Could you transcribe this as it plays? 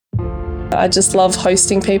I just love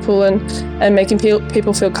hosting people and making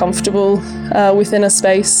people feel comfortable within a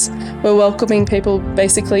space. We're welcoming people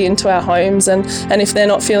basically into our homes, and if they're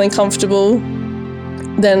not feeling comfortable,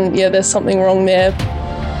 then there's something wrong there.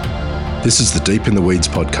 This is the Deep in the Weeds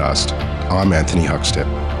podcast. I'm Anthony Huckstep.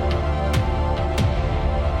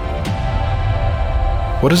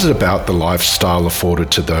 What is it about the lifestyle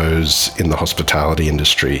afforded to those in the hospitality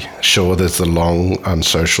industry? Sure, there's the long,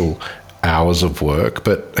 unsocial hours of work,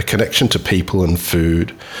 but a connection to people and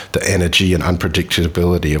food, the energy and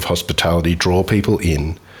unpredictability of hospitality draw people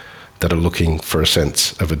in that are looking for a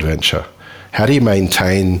sense of adventure. How do you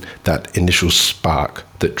maintain that initial spark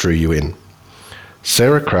that drew you in?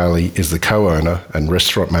 Sarah Crowley is the co-owner and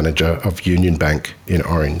restaurant manager of Union Bank in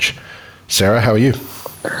Orange. Sarah, how are you?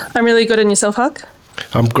 I'm really good. And yourself, Huck?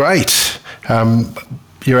 I'm great.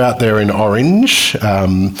 You're out there in Orange,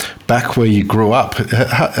 back where you grew up.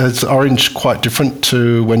 Is Orange quite different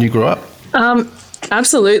to when you grew up?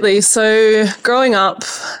 Absolutely. So growing up,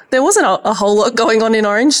 there wasn't a whole lot going on in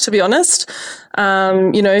Orange, to be honest.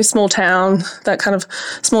 Small town, that kind of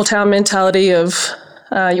small town mentality of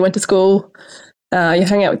you went to school, you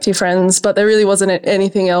hang out with your friends, but there really wasn't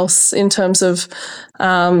anything else in terms of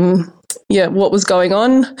what was going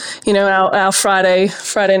on. Our Friday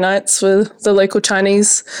nights were the local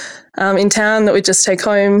Chinese in town that we'd just take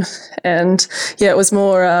home. And it was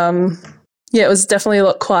more, it was definitely a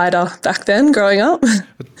lot quieter back then growing up.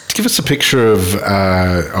 Give us a picture of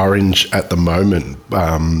Orange at the moment.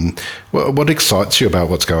 What excites you about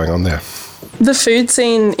what's going on there? The food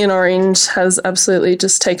scene in Orange has absolutely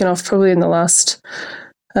just taken off probably in the last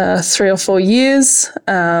 3 or 4 years.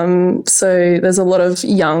 So there's a lot of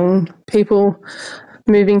young people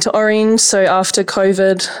moving to Orange. So after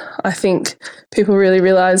COVID, I think people really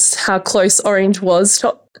realised how close Orange was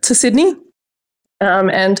to Sydney.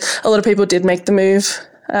 And a lot of people did make the move.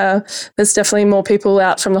 There's definitely more people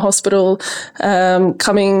out from the hospital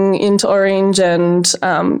coming into Orange, and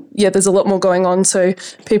there's a lot more going on. So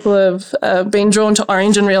people have been drawn to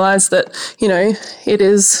Orange and realised that, it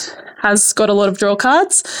has got a lot of draw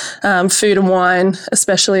cards. Food and wine,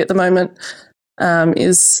 especially at the moment,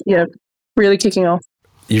 is really kicking off.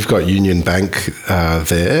 You've got Union Bank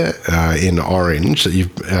there in Orange that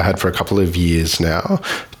you've had for a couple of years now.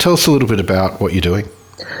 Tell us a little bit about what you're doing.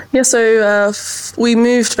 Yeah, so we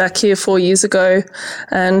moved back here 4 years ago,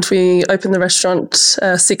 and we opened the restaurant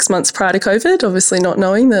 6 months prior to COVID, obviously not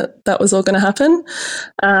knowing that was all going to happen.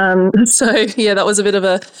 That was a bit of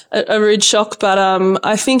a rude shock. But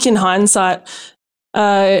I think in hindsight,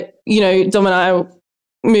 Dom and I,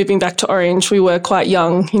 moving back to Orange, we were quite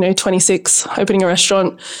young, 26, opening a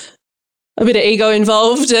restaurant. A bit of ego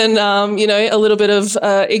involved, and a little bit of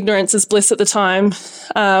ignorance is bliss at the time.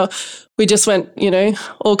 We just went,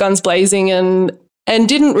 all guns blazing, and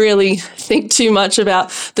didn't really think too much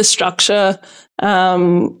about the structure.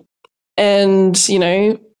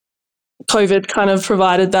 COVID kind of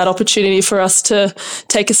provided that opportunity for us to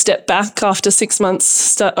take a step back after 6 months,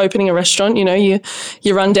 start opening a restaurant.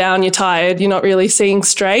 You run down, you're tired, you're not really seeing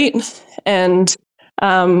straight, and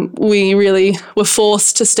we really were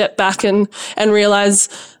forced to step back and realise,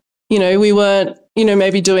 we weren't,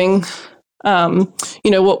 maybe doing,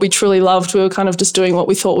 what we truly loved. We were kind of just doing what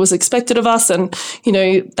we thought was expected of us. And,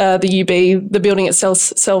 the UB, the building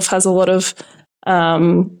itself has a lot of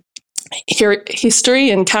history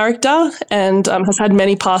and character, and has had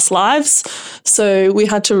many past lives. So we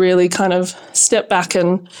had to really kind of step back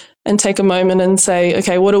and take a moment and say,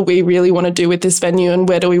 okay, what do we really want to do with this venue, and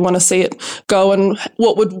where do we want to see it go, and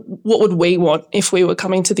what would we want if we were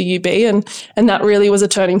coming to the UB? And that really was a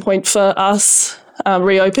turning point for us,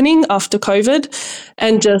 reopening after COVID,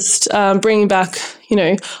 and just bringing back,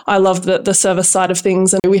 I love the service side of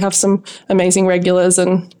things, and we have some amazing regulars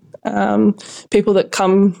and people that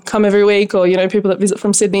come every week, or people that visit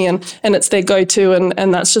from Sydney, and it's their go-to,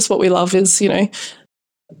 and that's just what we love is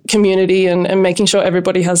community and making sure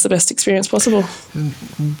everybody has the best experience possible.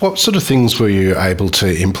 What sort of things were you able to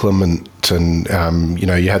implement? And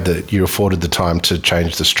you afforded the time to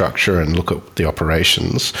change the structure and look at the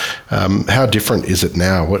operations. How different is it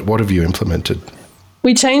now? What have you implemented?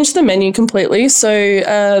 We changed the menu completely. So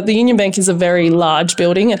the Union Bank is a very large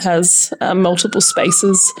building. It has multiple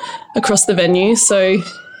spaces across the venue. So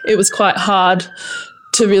it was quite hard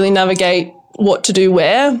to really navigate what to do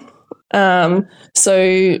where.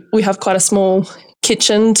 So we have quite a small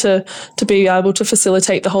kitchen to be able to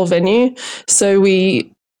facilitate the whole venue. So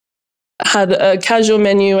we had a casual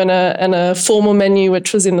menu and a formal menu,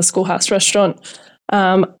 which was in the Schoolhouse restaurant.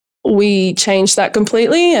 We changed that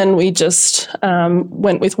completely, and we just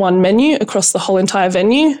went with one menu across the whole entire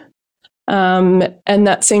venue. And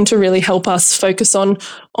that seemed to really help us focus on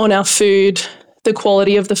our food, the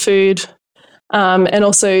quality of the food, and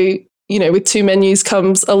also, with 2 menus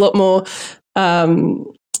comes a lot more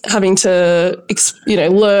having to,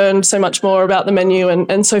 learn so much more about the menu.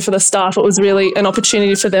 And so for the staff, it was really an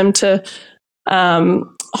opportunity for them to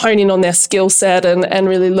hone in on their skill set and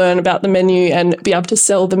really learn about the menu and be able to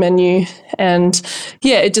sell the menu. And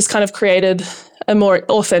it just kind of created a more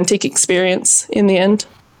authentic experience in the end.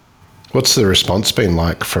 What's the response been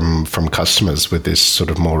like from customers with this sort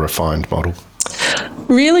of more refined model?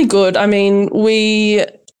 Really good. I mean,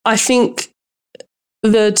 I think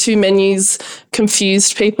the 2 menus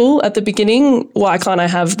confused people at the beginning. Why can't I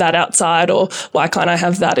have that outside, or why can't I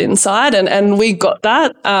have that inside? And we got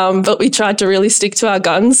that, but we tried to really stick to our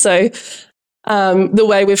guns. So the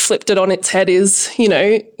way we've flipped it on its head is,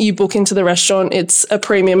 you book into the restaurant, it's a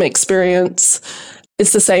premium experience,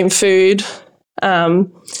 it's the same food,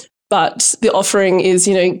 but the offering is,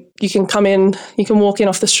 you can come in, you can walk in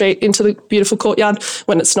off the street into the beautiful courtyard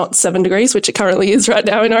when it's not 7 degrees, which it currently is right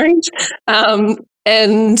now in Orange.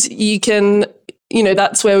 And you can,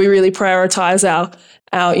 that's where we really prioritise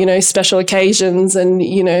our special occasions. And,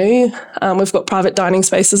 we've got private dining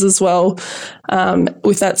spaces as well,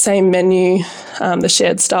 with that same menu, the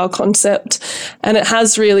shared style concept. And it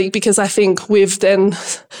has really, because I think we've then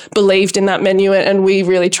believed in that menu and we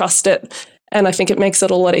really trust it. And I think it makes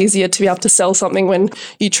it a lot easier to be able to sell something when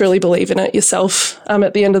you truly believe in it yourself,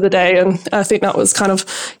 at the end of the day. And I think that was kind of,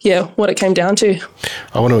 what it came down to.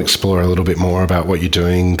 I want to explore a little bit more about what you're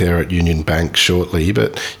doing there at Union Bank shortly,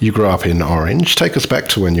 but you grew up in Orange. Take us back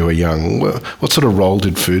to when you were young. What sort of role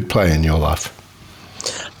did food play in your life?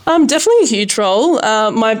 Definitely a huge role.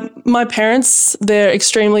 My parents, they're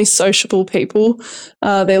extremely sociable people.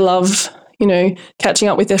 They love catching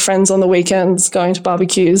up with their friends on the weekends, going to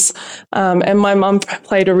barbecues. And my mum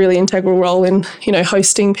played a really integral role in,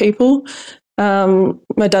 hosting people.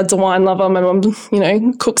 My dad's a wine lover. My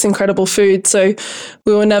mum, cooks incredible food. So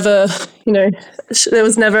we were never, there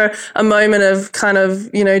was never a moment of kind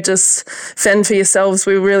of, just fend for yourselves.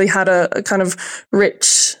 We really had a kind of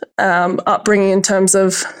rich upbringing in terms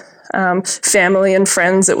of family and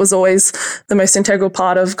friends. It was always the most integral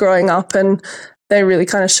part of growing up, and they really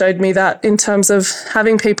kind of showed me that in terms of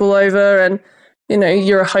having people over and,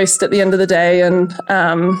 you're a host at the end of the day. And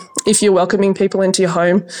if you're welcoming people into your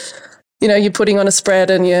home, you're putting on a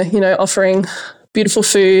spread and you're, offering beautiful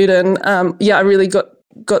food. And I really got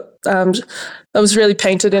I was really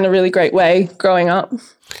painted in a really great way growing up.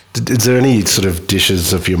 Is there any sort of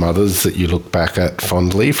dishes of your mother's that you look back at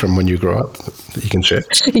fondly from when you grew up that you can share?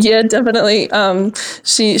 Yeah, definitely.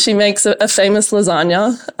 She makes a famous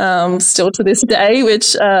lasagna still to this day,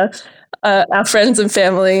 which our friends and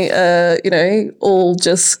family, all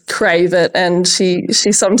just crave it. And she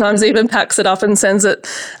sometimes even packs it up and sends it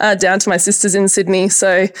down to my sisters in Sydney.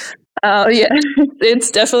 So,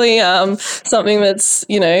 it's definitely something that's,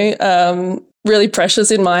 really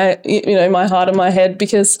precious in my, my heart and my head,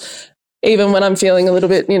 because even when I'm feeling a little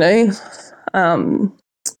bit, a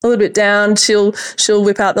little bit down, she'll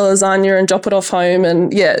whip out the lasagna and drop it off home.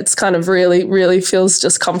 And it's kind of really, really feels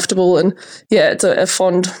just comfortable. And it's a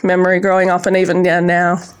fond memory growing up and even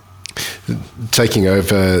now. Taking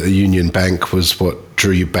over Union Bank was what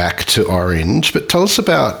drew you back to Orange, but tell us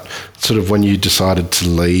about sort of when you decided to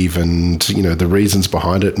leave and, the reasons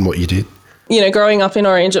behind it and what you did. Growing up in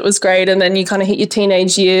Orange, it was great. And then you kind of hit your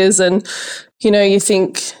teenage years and, you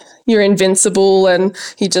think you're invincible and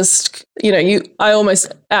you just, I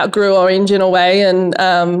almost outgrew Orange in a way and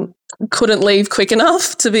couldn't leave quick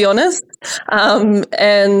enough, to be honest.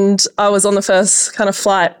 And I was on the first kind of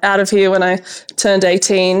flight out of here when I turned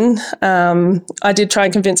 18. I did try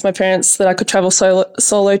and convince my parents that I could travel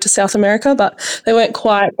solo to South America, but they weren't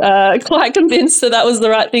quite convinced that was the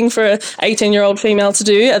right thing for an 18-year-old female to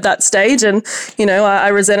do at that stage. And, I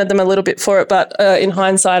resented them a little bit for it, but in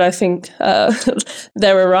hindsight, I think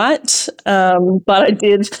they were right. But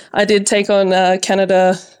I did take on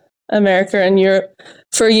Canada, America and Europe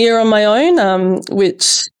for a year on my own,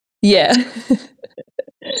 which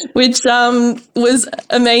was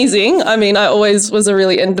amazing. I mean, I always was a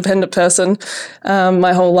really independent person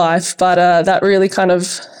my whole life, but that really kind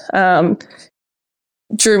of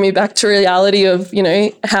drew me back to reality of,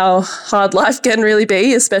 how hard life can really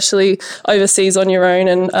be, especially overseas on your own.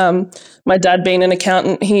 And my dad being an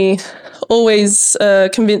accountant, he always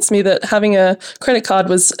convinced me that having a credit card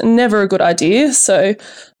was never a good idea. So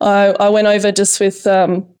I went over just with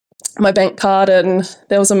my bank card, and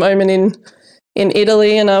there was a moment in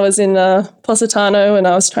Italy, and I was in Positano, and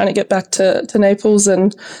I was trying to get back to Naples,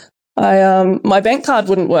 and my bank card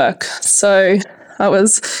wouldn't work. So I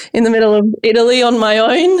was in the middle of Italy on my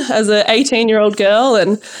own as an 18-year-old girl,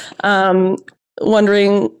 and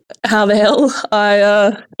wondering how the hell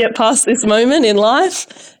I get past this moment in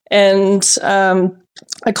life. And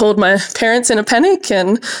I called my parents in a panic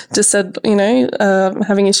and just said, I'm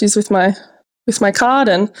having issues with my card,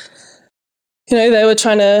 and they were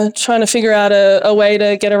trying to figure out a way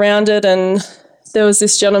to get around it. And there was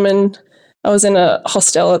this gentleman. I was in a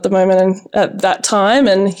hostel at the moment and at that time,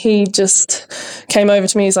 and he just came over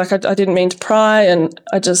to me. He's like, I didn't mean to pry, and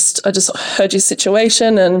I just heard your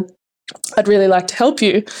situation, and I'd really like to help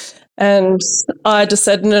you. And I just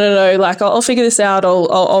said, no, like, I'll figure this out.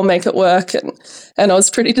 I'll make it work. And I was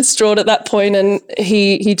pretty distraught at that point. And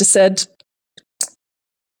he just said,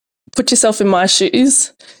 put yourself in my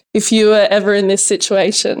shoes. If you were ever in this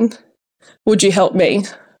situation, would you help me?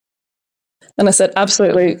 And I said,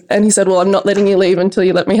 absolutely. And he said, well, I'm not letting you leave until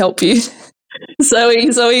you let me help you. So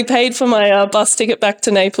he paid for my bus ticket back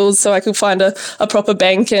to Naples so I could find a proper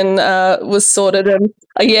bank, and was sorted. And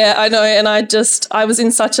yeah, I know. And I was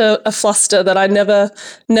in such a fluster that I never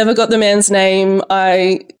got the man's name.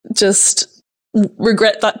 I just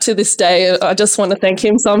regret that to this day. I just want to thank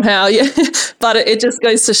him somehow. Yeah. But it just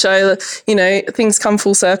goes to show that, things come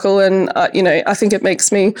full circle. And, I think it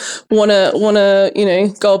makes me want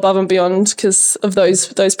to, go above and beyond because of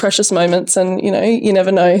those precious moments. And, you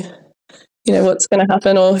never know, what's going to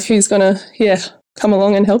happen or who's going to, come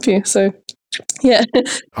along and help you. So, yeah.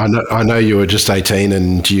 I know you were just 18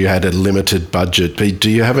 and you had a limited budget, but do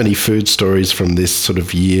you have any food stories from this sort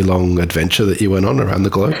of year-long adventure that you went on around the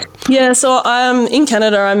globe? Yeah, so in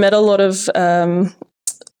Canada, I met a lot of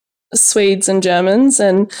Swedes and Germans,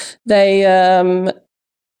 and they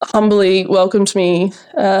humbly welcomed me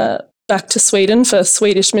back to Sweden for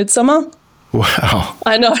Swedish Midsummer. Wow.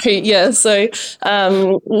 I know, yeah. So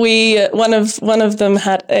one of them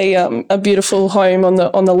had a beautiful home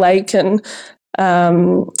on the lake, and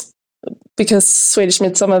because Swedish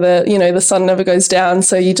Midsummer, the sun never goes down,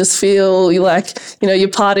 so you just feel you're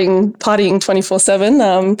partying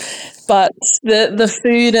 24/7. But the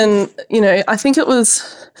food, and I think it was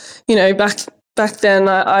back then.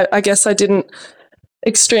 I guess I didn't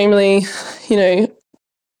extremely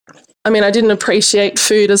I didn't appreciate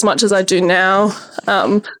food as much as I do now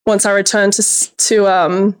once I returned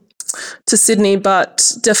to Sydney,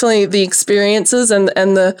 but definitely the experiences and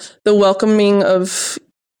the welcoming of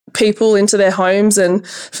people into their homes, and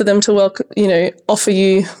for them to offer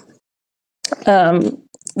you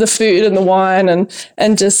the food and the wine,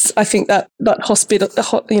 and just I think that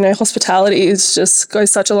hospitality is just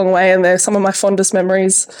goes such a long way, and they're some of my fondest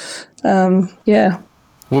memories. Yeah.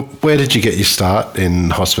 Where did you get your start in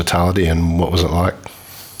hospitality, and what was it like?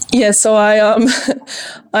 Yeah, so I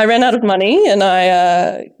I ran out of money, and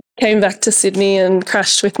I came back to Sydney and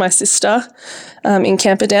crashed with my sister in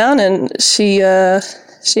Camperdown, and she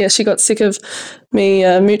got sick of me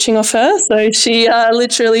mooching off her, so she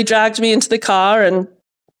literally dragged me into the car and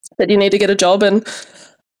said, "You need to get a job." And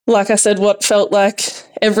like I said, what felt like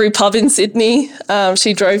every pub in Sydney,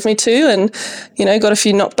 she drove me to, and got a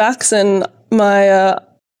few knockbacks, and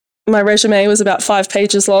my resume was about 5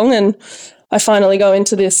 pages long, and I finally go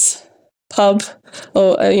into this pub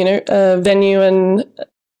or a venue, and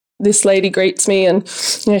this lady greets me, and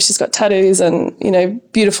she's got tattoos and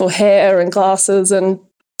beautiful hair and glasses, and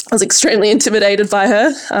I was extremely intimidated by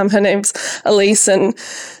her. Her name's Elise, and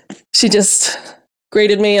she just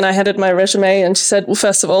greeted me, and I handed my resume, and she said, "Well,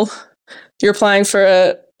 first of all, you're applying for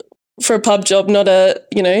a pub job, not a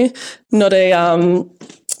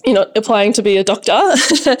you're not applying to be a doctor."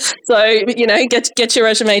 So, get your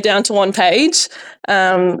resume down to 1 page.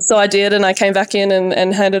 So I did, and I came back in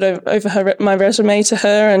and handed over my resume to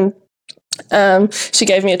her, and she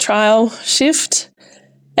gave me a trial shift,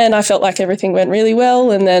 and I felt like everything went really well.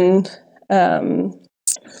 And then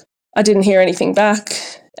I didn't hear anything back,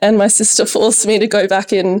 and my sister forced me to go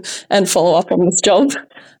back in and follow up on this job,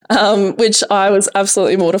 which I was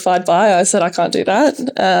absolutely mortified by. I said, "I can't do that."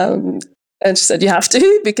 And she said, "You have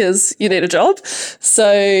to, because you need a job."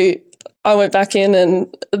 So I went back in, and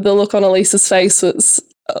the look on Elisa's face was,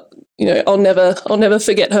 I'll never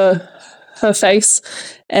forget her face.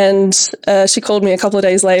 And she called me a couple of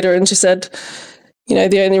days later, and she said,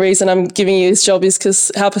 "The only reason I'm giving you this job is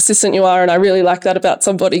because how persistent you are, and I really like that about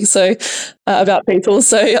somebody." So about people.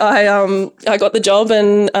 So I got the job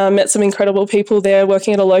and met some incredible people there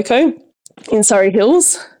working at a loco in Surrey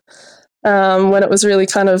Hills. When it was really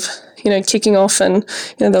kind of, kicking off, and,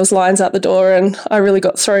 there was lines out the door, and I really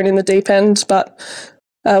got thrown in the deep end, but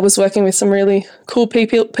I was working with some really cool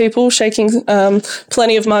people shaking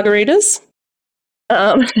plenty of margaritas.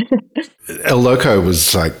 Um, El Loco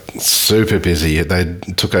was like super busy. They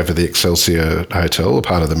took over the Excelsior Hotel, a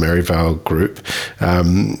part of the Maryvale group.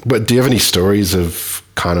 But do you have any stories of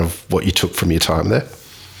kind of what you took from your time there?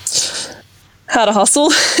 how to hustle.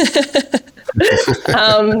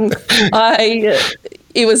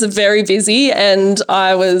 It was very busy, and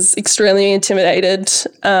I was extremely intimidated.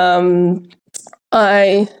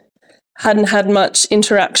 I hadn't had much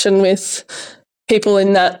interaction with people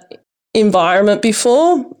in that environment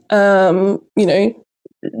before. The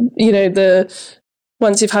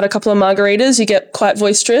once you've had a couple of margaritas, you get quite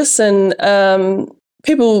boisterous, and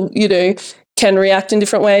people, can react in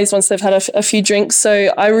different ways once they've had a few drinks.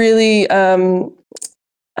 So I really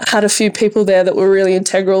had a few people there that were really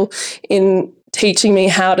integral in teaching me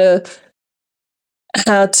how to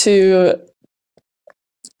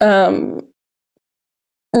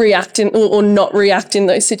react in or not react in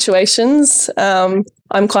those situations. I'm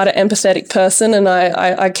quite an empathetic person, and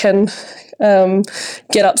I can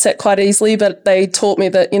get upset quite easily. But they taught me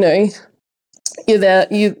that you're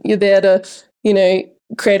there to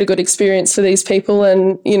create a good experience for these people,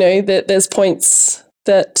 and that there's points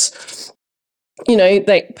that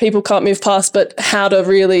people can't move past, but how to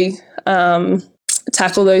really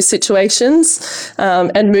tackle those situations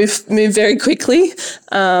and move very quickly.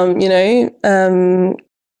 There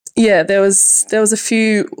was a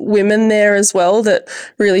few women there as well that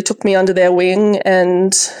really took me under their wing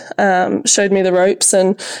and showed me the ropes,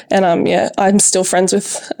 and I'm still friends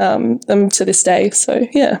with them to this day. So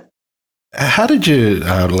yeah. How did you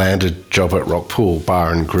land a job at Rockpool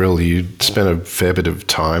Bar and Grill? You spent a fair bit of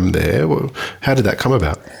time there. How did that come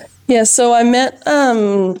about? Yeah, so I met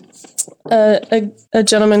a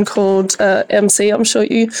gentleman called MC. I'm sure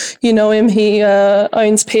you know him. He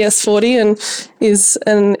owns PS40 and is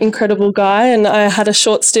an incredible guy. And I had a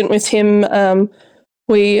short stint with him.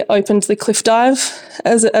 We opened the Cliff Dive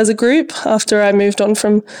as a group after I moved on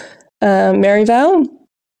from Maryvale.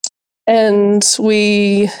 And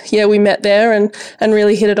we met there and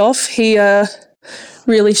really hit it off. He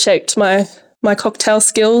really shaped my cocktail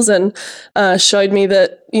skills and showed me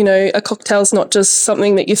that, a cocktail's not just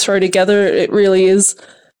something that you throw together. It really is,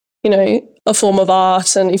 a form of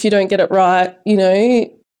art. And if you don't get it right,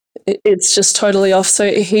 it's just totally off.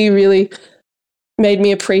 So he really made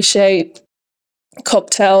me appreciate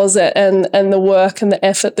cocktails and the work and the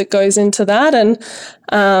effort that goes into that. And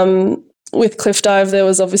with Cliff Dive, there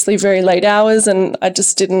was obviously very late hours, and I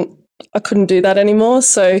couldn't do that anymore.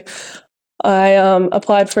 So I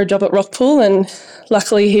applied for a job at Rockpool, and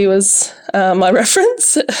luckily he was my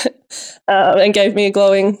reference and gave me a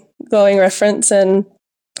glowing reference, and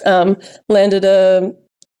landed a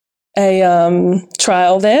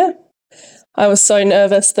trial there. I was so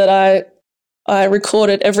nervous that I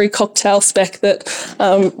recorded every cocktail spec that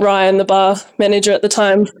Ryan, the bar manager at the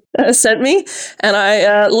time, sent me, and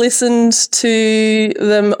I listened to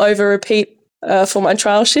them over repeat for my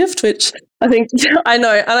trial shift, which I think I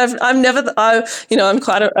know, and I'm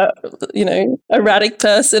quite a erratic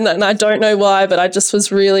person, and I don't know why, but I just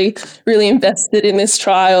was really, really invested in this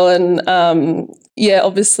trial, and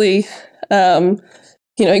obviously,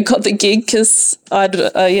 got the gig because I'd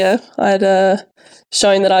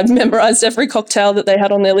shown that I'd memorised every cocktail that they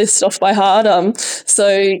had on their list off by heart.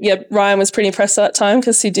 Ryan was pretty impressed at that time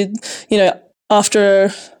because he did, after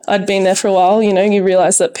I'd been there for a while, you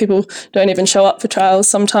realise that people don't even show up for trials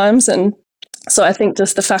sometimes. And so I think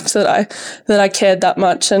just the fact that I cared that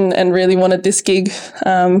much and really wanted this gig,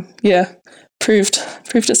 proved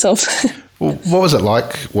itself. Well, what was it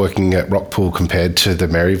like working at Rockpool compared to the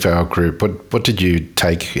Maryvale group? What did you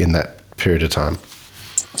take in that period of time?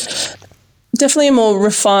 Definitely a more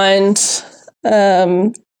refined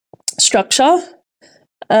structure.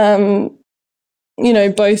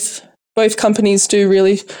 Both companies do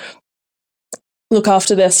really look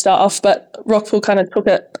after their staff, but Rockpool kind of took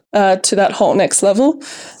it to that whole next level.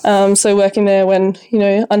 So working there when,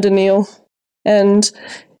 under Neil, and,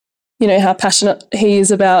 how passionate he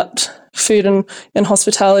is about food and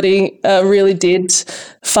hospitality, really did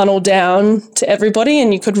funnel down to everybody.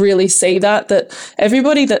 And you could really see that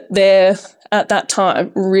everybody that there at that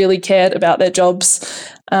time really cared about their jobs.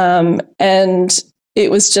 And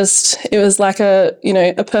it was like a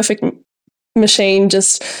perfect machine,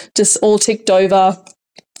 just all ticked over.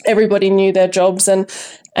 Everybody knew their jobs, and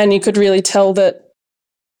you could really tell that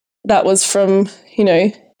was from,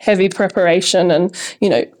 heavy preparation and,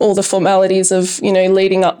 all the formalities of,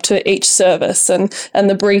 leading up to each service and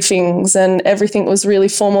the briefings, and everything was really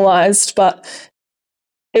formalised. But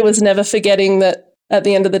it was never forgetting that at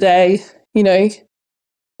the end of the day,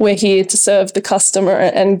 we're here to serve the customer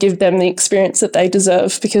and give them the experience that they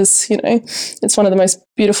deserve, because, you know, it's one of the most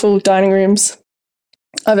beautiful dining rooms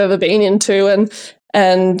I've ever been into.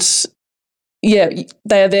 And yeah,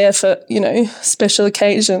 they are there for, you know, special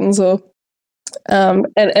occasions, or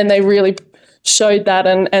and they really showed that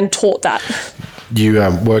and taught that. You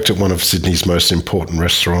worked at one of Sydney's most important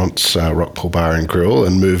restaurants, Rockpool Bar and Grill,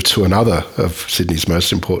 and moved to another of Sydney's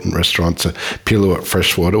most important restaurants, Pilu at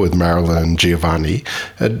Freshwater, with Marilyn and Giovanni.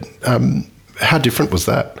 And, how different was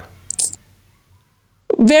that?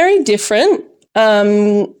 Very different.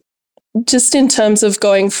 Just in terms of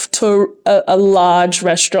going to a large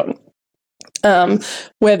restaurant,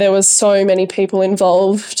 where there was so many people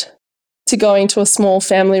involved, to going to a small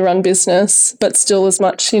family-run business, but still as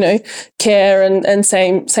much, you know, care and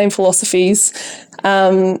same philosophies.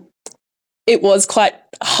 It was quite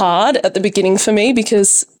hard at the beginning for me,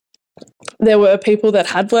 because there were people that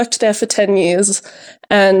had worked there for 10 years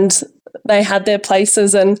and they had their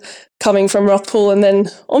places, and coming from Rockpool and then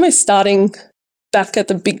almost starting back at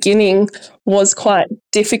the beginning was quite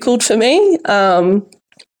difficult for me.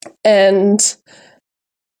 And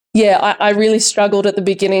yeah, I really struggled at the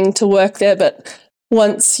beginning to work there. But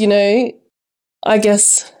once, you know, I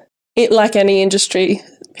guess it, like any industry,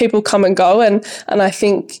 people come and go. And I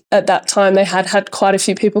think at that time they had quite a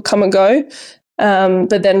few people come and go.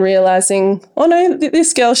 But then realizing, oh no,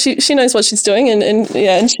 this girl, she knows what she's doing, and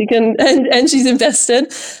she can, and she's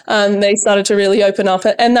invested. They started to really open up,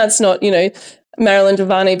 and that's not, you know, Marilyn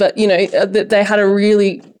Giovanni, but, you know, they had a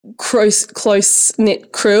really close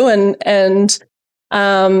knit crew, and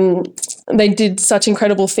they did such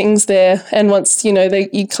incredible things there. And once, you know,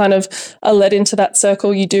 you kind of are led into that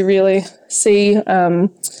circle, you do really see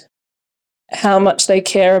how much they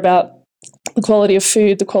care about the quality of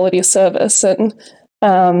food, the quality of service, and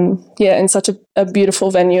in such a beautiful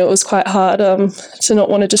venue, it was quite hard to not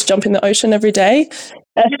want to just jump in the ocean every day.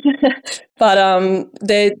 But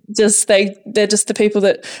they're just the people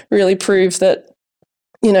that really prove that,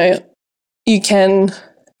 you know, you can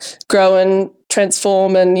grow and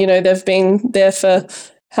transform, and, you know, they've been there for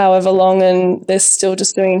however long and they're still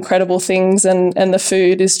just doing incredible things, and the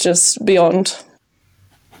food is just beyond.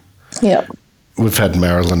 Yeah. We've had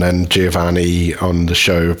Marilyn and Giovanni on the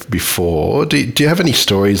show before. Do you have any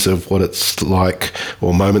stories of what it's like,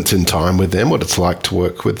 or moments in time with them, what it's like to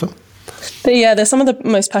work with them? They're some of the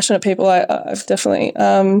most passionate people I've definitely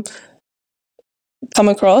come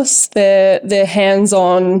across. They're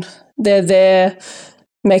hands-on. They're there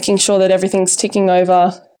making sure that everything's ticking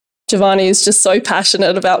over. Giovanni is just so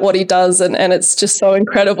passionate about what he does, and it's just so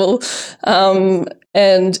incredible. And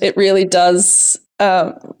it really does,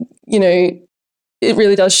 it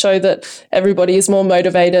really does show that everybody is more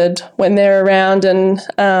motivated when they're around. And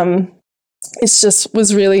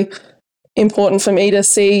was really important for me to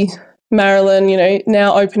see Marilyn, you know,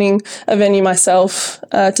 now opening a venue myself,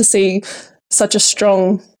 to see such a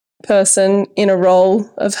strong person in a role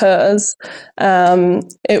of hers.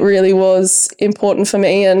 It really was important for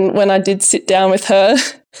me. And when I did sit down with her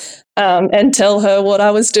and tell her what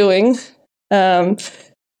I was doing,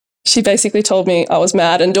 she basically told me I was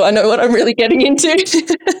mad, and do I know what I'm really getting into?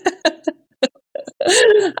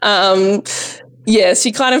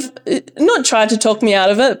 She kind of not tried to talk me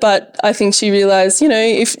out of it, but I think she realised, you know,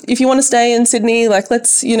 if you want to stay in Sydney, like,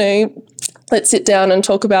 let's sit down and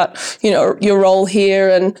talk about, you know, your role here.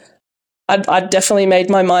 And I'd definitely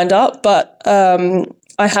made my mind up, but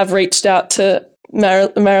I have reached out to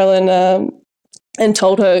Marilyn and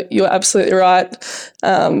told her, you're absolutely right.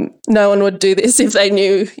 No one would do this if they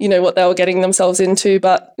knew, you know, what they were getting themselves into.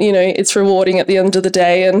 But, you know, it's rewarding at the end of the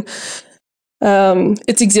day, and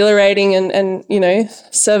it's exhilarating, and you know,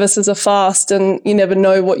 services are fast, and you never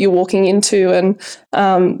know what you're walking into. And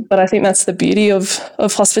but I think that's the beauty of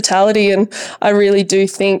hospitality, and I really do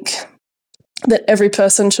think that every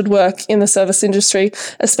person should work in the service industry,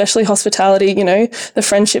 especially hospitality. You know, the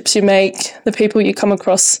friendships you make, the people you come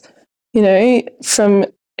across, you know, from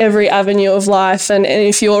every avenue of life. And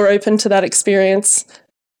if you're open to that experience,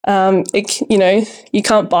 you know, you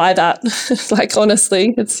can't buy that. Like,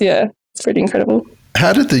 honestly, it's pretty incredible.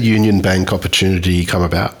 How did the Union Bank opportunity come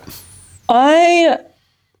about?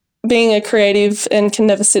 Being a creative and can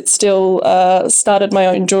never sit still, started my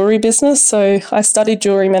own jewellery business. So I studied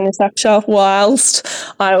jewellery manufacture whilst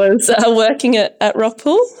I was working at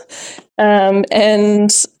Rockpool,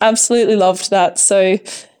 and absolutely loved that. So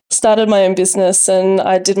started my own business, and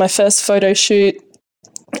I did my first photo shoot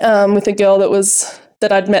with a girl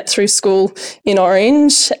that I'd met through school in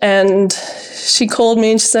Orange, and she called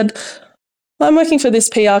me and she said, I'm working for this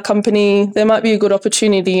PR company. There might be a good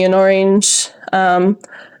opportunity in Orange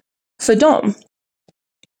for Dom.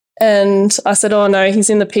 And I said, oh no, he's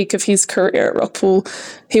in the peak of his career at Rockpool.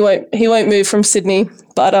 He won't move from Sydney.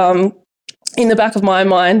 But in the back of my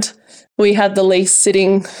mind, we had the lease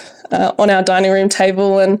sitting on our dining room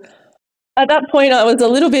table. And at that point, I was a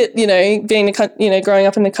little bit, growing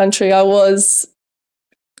up in the country, I was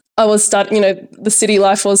starting, the city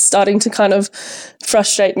life was starting to kind of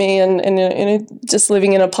frustrate me, and just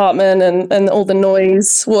living in an apartment and all the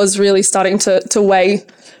noise was really starting to weigh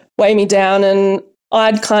me down. And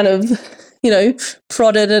I'd kind of,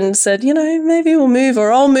 prodded and said, maybe we'll move,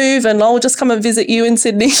 or I'll move and I'll just come and visit you in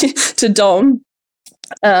Sydney to Dom.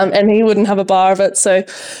 And he wouldn't have a bar of it. So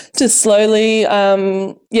just slowly,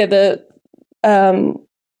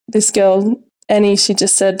 this girl, Annie, she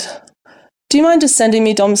just said, do you mind just sending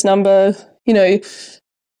me Dom's number?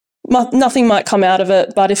 Nothing might come out of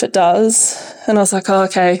it, but if it does. And I was like, oh,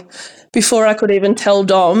 okay. Before I could even tell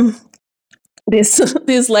Dom,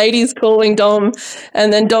 this lady's calling Dom,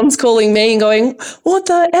 and then Dom's calling me and going, what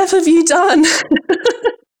the F have you done?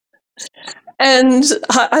 And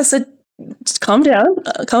I said, calm down,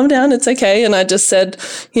 it's okay. And I just said,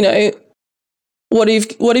 what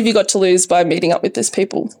have you got to lose by meeting up with these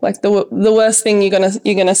people? Like the worst thing you're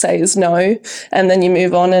gonna say is no, and then you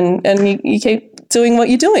move on and you keep doing what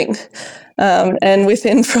you're doing. And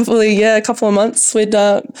within probably a couple of months,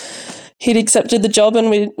 he'd accepted the job,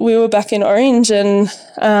 and we were back in Orange. And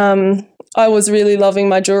I was really loving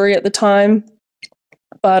my jewelry at the time,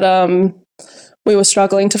 but we were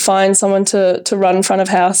struggling to find someone to run front of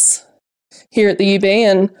house here at the UB.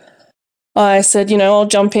 And I said, I'll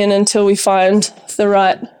jump in until we find the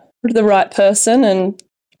right person. And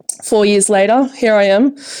 4 years later, here I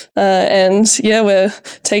am. We're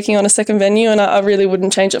taking on a second venue, and I really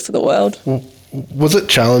wouldn't change it for the world. Was it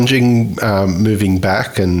challenging moving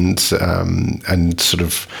back and sort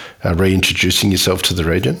of reintroducing yourself to the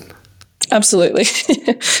region? Absolutely.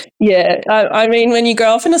 Yeah. I mean, when you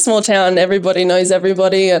grow up in a small town, everybody knows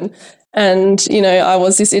everybody. And I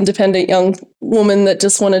was this independent young woman that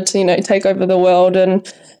just wanted to, take over the world, and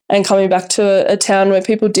coming back to a town where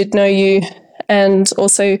people did know you, and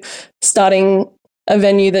also starting a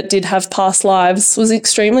venue that did have past lives was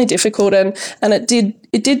extremely difficult, and it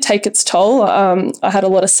did take its toll. I had a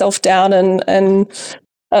lot of self-doubt and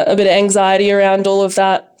a bit of anxiety around all of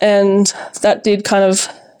that, and that did kind of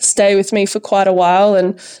stay with me for quite a while.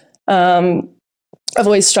 And I've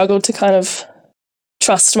always struggled to kind of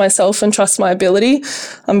trust myself and trust my ability.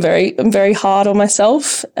 I'm very hard on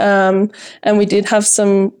myself. And we did have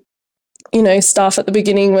some, staff at the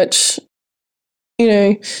beginning, which,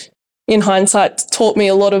 in hindsight taught me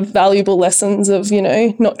a lot of valuable lessons of,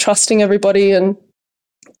 not trusting everybody and,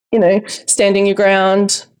 standing your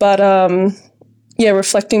ground. But,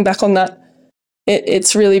 reflecting back on that,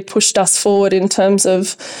 it's really pushed us forward in terms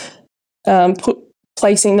of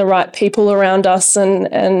placing the right people around us. I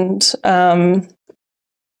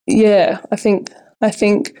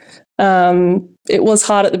think it was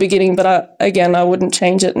hard at the beginning, but I wouldn't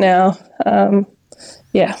change it now.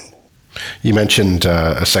 You mentioned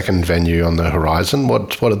a second venue on the horizon.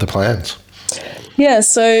 What are the plans? Yeah,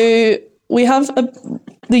 so we have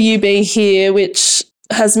the UB here, which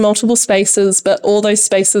has multiple spaces, but all those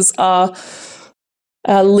spaces are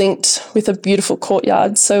linked with a beautiful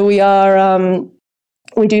courtyard. So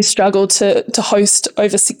we do struggle to host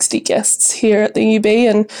over 60 guests here at the UB,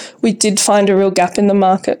 and we did find a real gap in the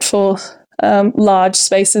market for large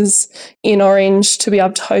spaces in Orange to be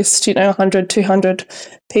able to host, 100, 200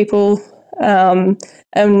 people.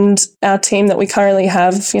 And our team that we currently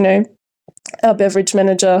have, our beverage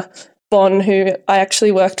manager, Bon, who I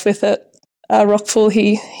actually worked with at Rockpool,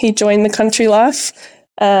 he joined the Country Life.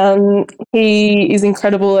 He is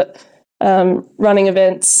incredible at running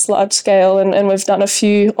events large scale, and we've done a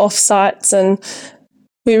few off-sites, and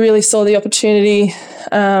we really saw the opportunity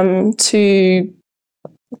to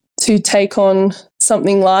take on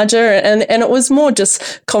something larger, and it was more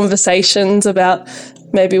just conversations about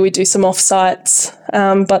maybe we do some off-sites,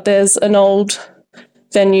 but there's an old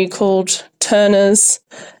venue called Turner's.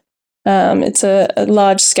 It's a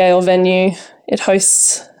large-scale venue. It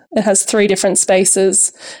has 3 different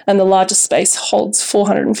spaces, and the largest space holds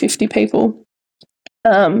 450 people.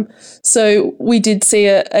 So we did see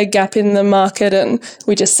a gap in the market, and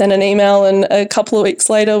we just sent an email, and a couple of weeks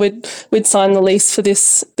later we'd signed the lease for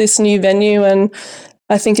this new venue. And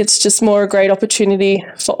I think it's just more a great opportunity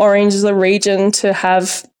for Orange as a region to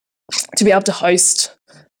be able to host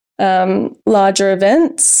larger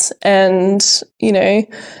events. And,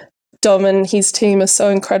 Dom and his team are so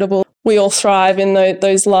incredible. We all thrive in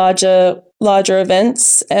those larger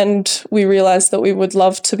events, and we realised that we would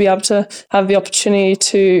love to be able to have the opportunity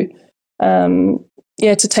to,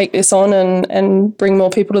 to take this on and bring more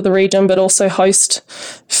people to the region, but also host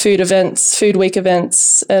food events, food week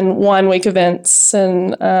events and wine week events.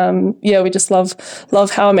 And we just love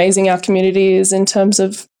how amazing our community is in terms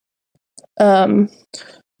of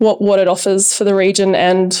what it offers for the region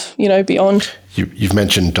and, beyond. You've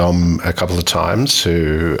mentioned Dom a couple of times,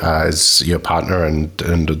 who is your partner and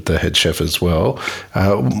the head chef as well.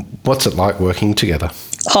 What's it like working together?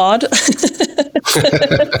 Hard.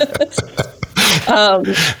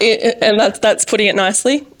 And that's putting it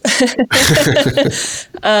nicely.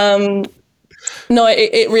 No,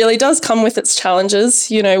 it really does come with its challenges.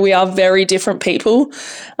 We are very different people.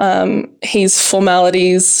 He's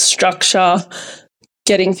formalities, structure,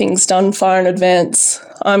 getting things done far in advance.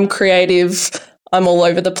 I'm creative. I'm all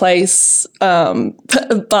over the place. But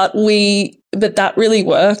that really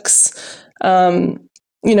works.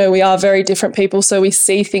 We are very different people, so we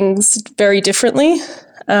see things very differently.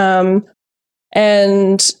 And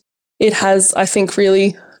it has, I think,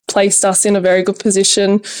 really placed us in a very good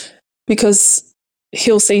position, because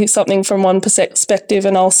he'll see something from one perspective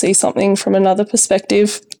and I'll see something from another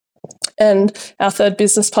perspective. And our third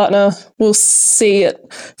business partner will see it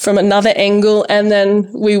from another angle, and then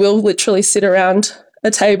we will literally sit around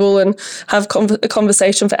a table and have a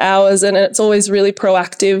conversation for hours, and it's always really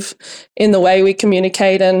proactive in the way we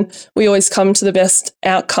communicate, and we always come to the best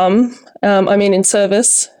outcome. In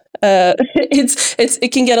service,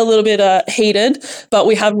 it can get a little bit heated, but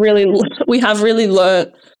we have really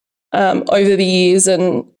learnt over the years,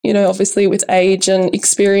 and obviously with age and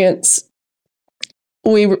experience,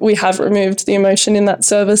 we have removed the emotion in that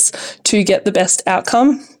service to get the best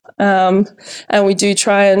outcome. And we do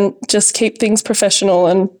try and just keep things professional,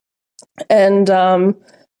 and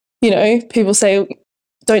people say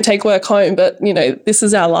don't take work home, but this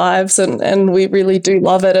is our lives, and we really do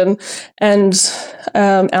love it. And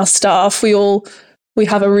our staff, we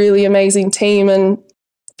have a really amazing team, and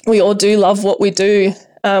we all do love what we do,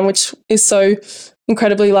 which is so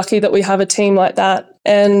incredibly lucky that we have a team like that.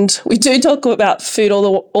 And we do talk about food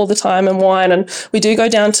all the time, and wine, and we do go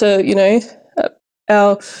down to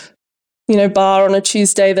our bar on a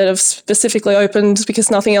Tuesday that have specifically opened because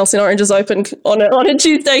nothing else in Orange is open on a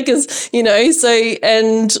Tuesday, because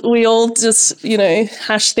and we all just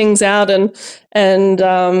hash things out, and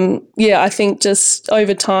I think just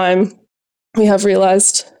over time we have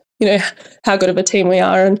realised how good of a team we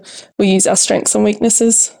are, and we use our strengths and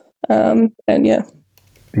weaknesses,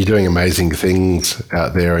 You're doing amazing things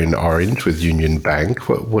out there in Orange with Union Bank.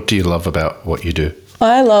 What do you love about what you do?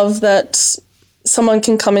 I love that someone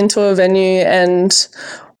can come into a venue and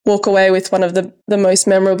walk away with one of the most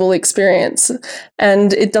memorable experience.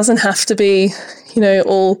 And it doesn't have to be,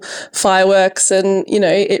 all fireworks, and,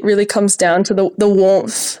 it really comes down to the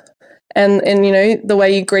warmth and the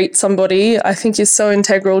way you greet somebody, I think, is so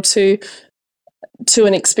integral to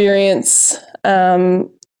an experience.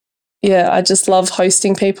 I just love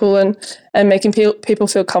hosting people and making people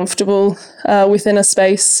feel comfortable within a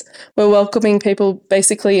space. We're welcoming people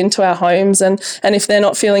basically into our homes, and if they're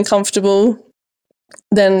not feeling comfortable,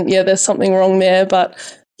 then there's something wrong there. But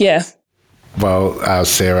Well,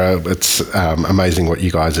 Sarah, it's amazing what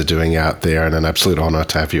you guys are doing out there, and an absolute honour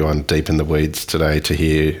to have you on Deep in the Weeds today to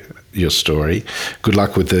hear your story. Good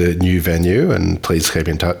luck with the new venue, and please keep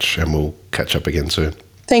in touch, and we'll catch up again soon.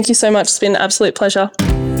 Thank you so much. It's been an absolute pleasure.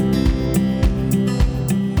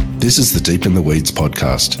 This is the Deep in the Weeds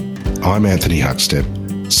podcast. I'm Anthony Huckstep.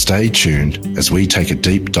 Stay tuned as we take a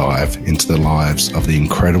deep dive into the lives of the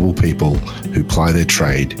incredible people who ply their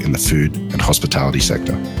trade in the food and hospitality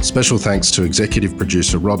sector. Special thanks to executive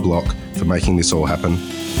producer Rob Locke for making this all happen.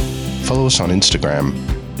 Follow us on Instagram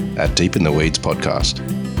at Deep in the Weeds Podcast,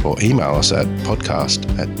 or email us at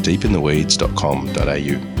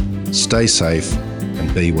podcast@deepintheweeds.com.au. Stay safe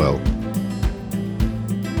and be well.